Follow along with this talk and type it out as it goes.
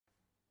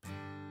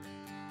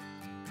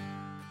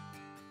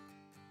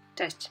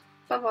Cześć!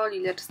 Powoli,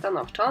 lecz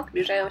stanowczo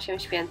zbliżają się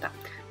święta,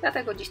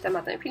 dlatego dziś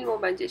tematem filmu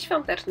będzie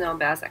świąteczny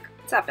obrazek.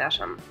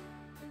 Zapraszam!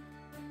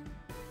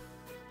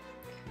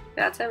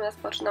 Pracę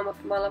rozpoczynam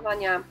od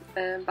malowania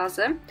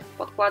bazy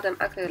podkładem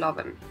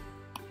akrylowym.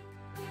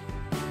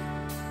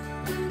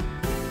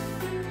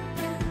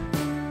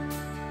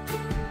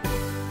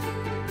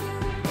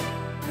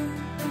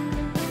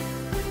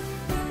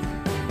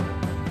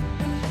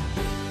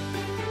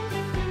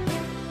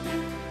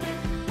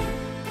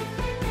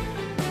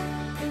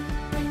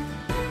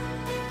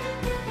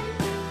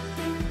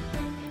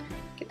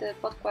 Kiedy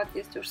podkład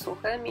jest już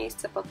suchy,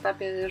 miejsce pod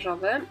papier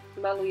ryżowy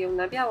maluję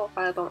na biało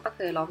farbą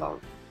akrylową.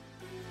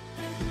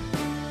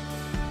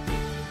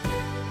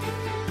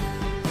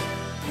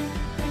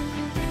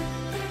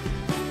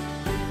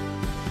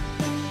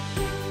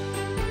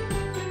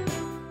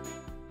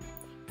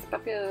 Z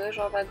papieru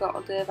ryżowego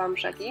odrywam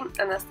brzegi,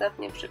 a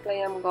następnie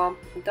przyklejam go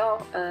do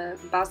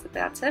bazy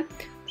pracy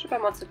przy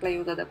pomocy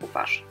kleju do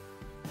decoupage.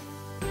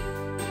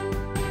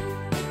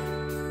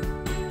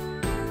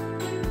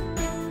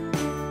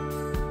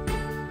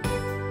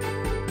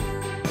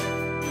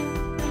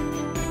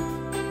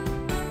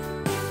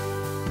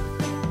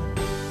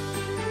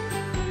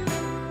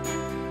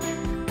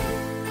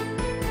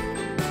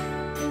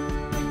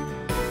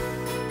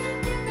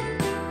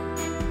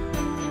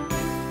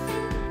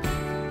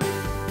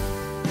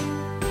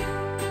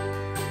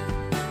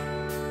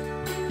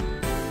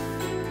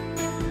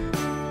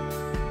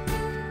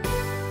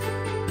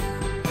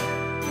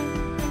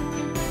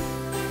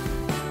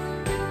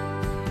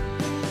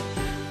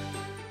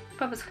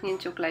 Po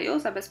wyschnięciu kleju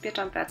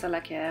zabezpieczam pracę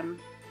lakierem.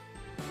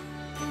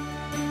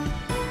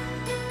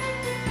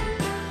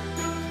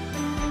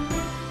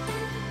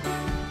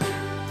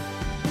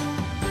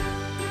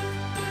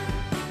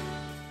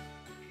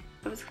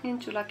 Po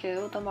wyschnięciu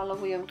lakieru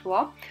domalowuję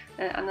tło,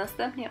 a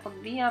następnie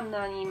odbijam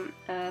na nim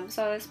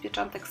wzory z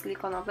pieczątek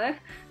silikonowych,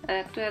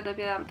 które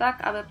dobieram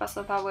tak, aby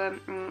pasowały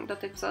do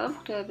tych wzorów,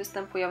 które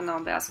występują na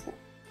obrazku.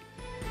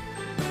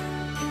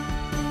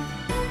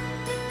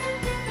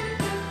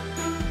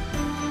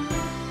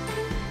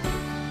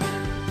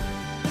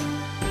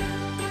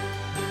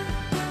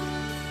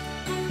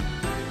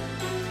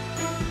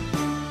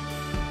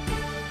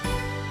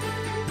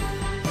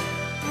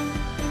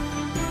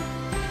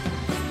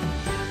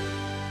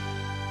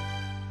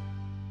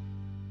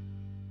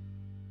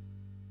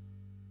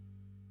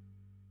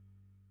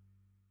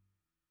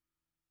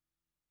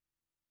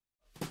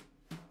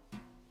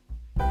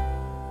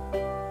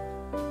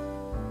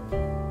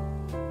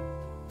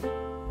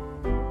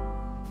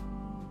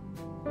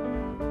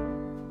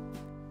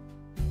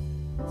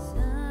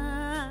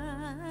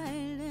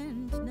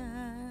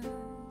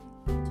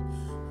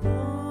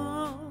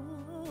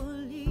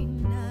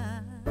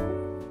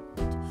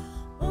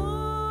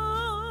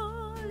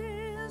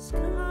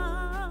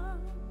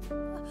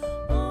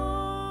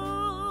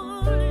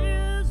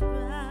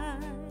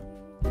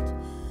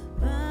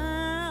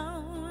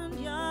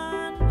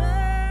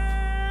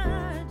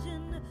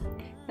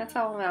 Na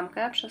całą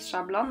ramkę przez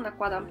szablon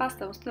nakładam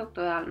pastę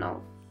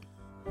strukturalną.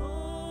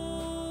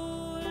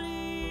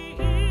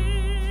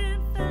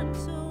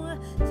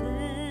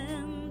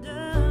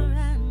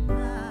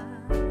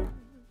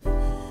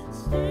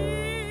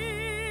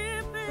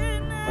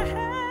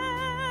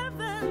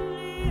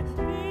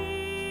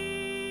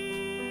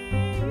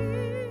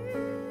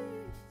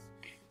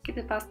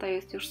 Kiedy pasta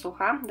jest już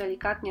sucha,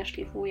 delikatnie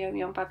szlifuję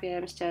ją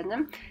papierem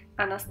ściernym,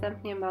 a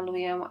następnie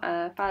maluję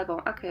farbą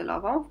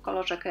akrylową w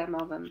kolorze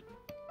kremowym.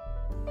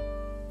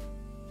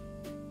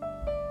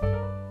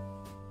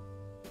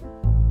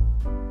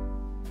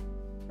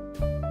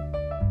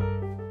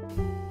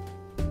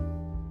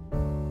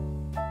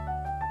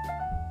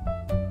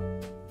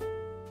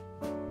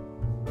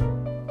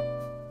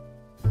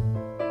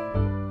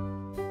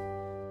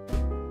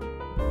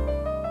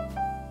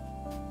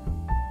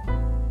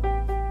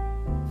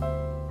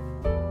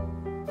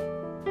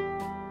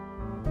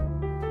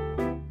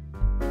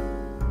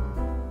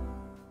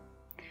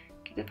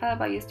 Kiedy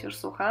farba jest już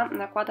sucha,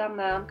 nakładam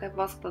na ramkę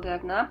wosk do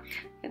drewna.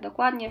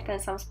 Dokładnie w ten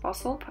sam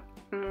sposób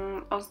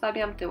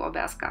ozdabiam tył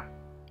obrazka.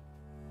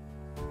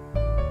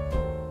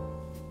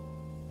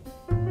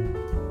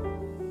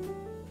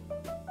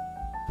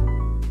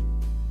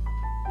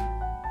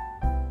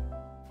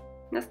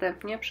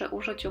 Następnie przy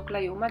użyciu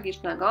kleju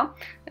magicznego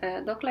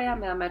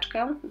doklejam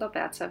rameczkę do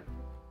pracy.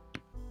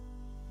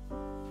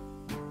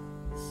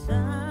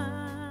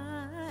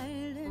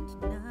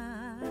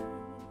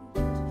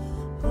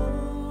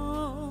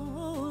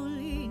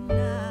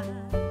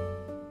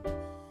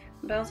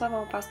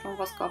 Brązową pastą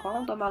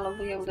woskową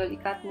domalowuję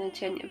delikatny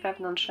cień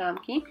wewnątrz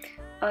ramki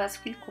oraz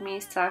w kilku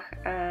miejscach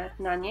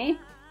na niej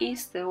i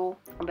z tyłu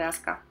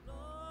obrazka.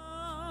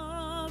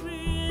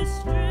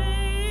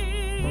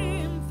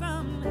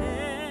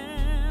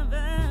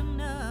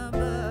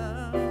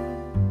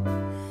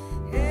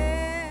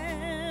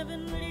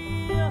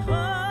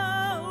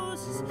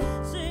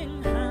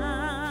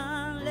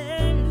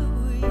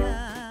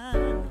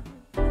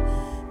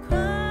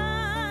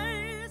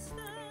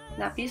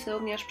 Napis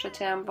również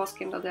przecięłam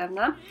woskiem do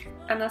drewna,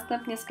 a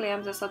następnie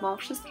sklejam ze sobą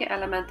wszystkie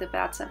elementy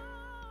pracy.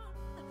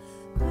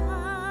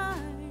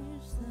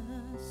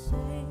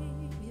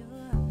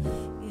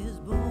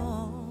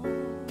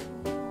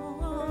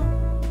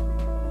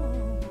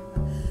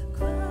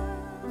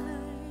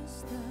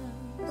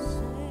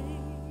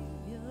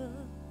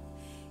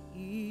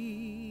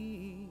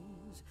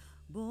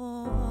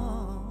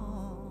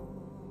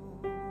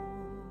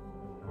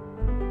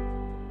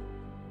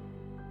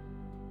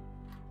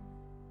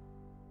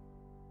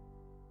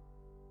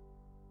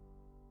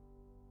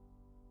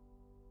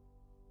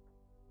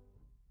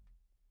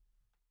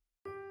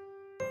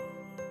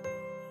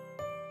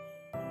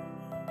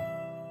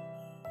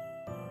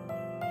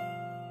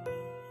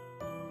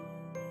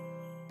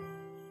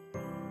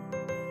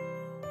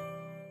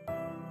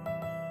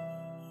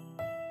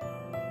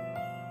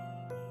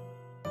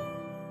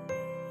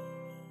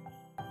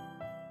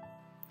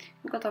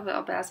 Gotowy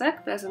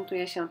obrazek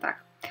prezentuje się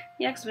tak.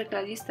 Jak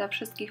zwykle listę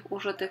wszystkich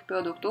użytych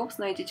produktów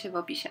znajdziecie w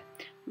opisie.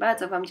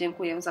 Bardzo Wam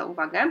dziękuję za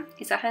uwagę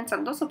i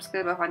zachęcam do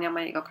subskrybowania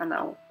mojego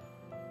kanału.